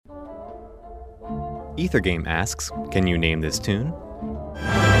Ethergame asks, can you name this tune?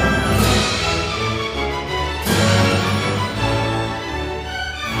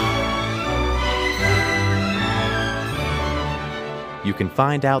 You can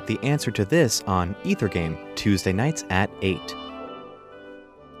find out the answer to this on Ethergame, Tuesday nights at 8.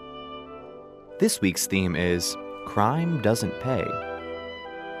 This week's theme is Crime Doesn't Pay.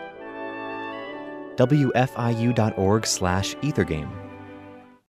 WFIU.org/Ethergame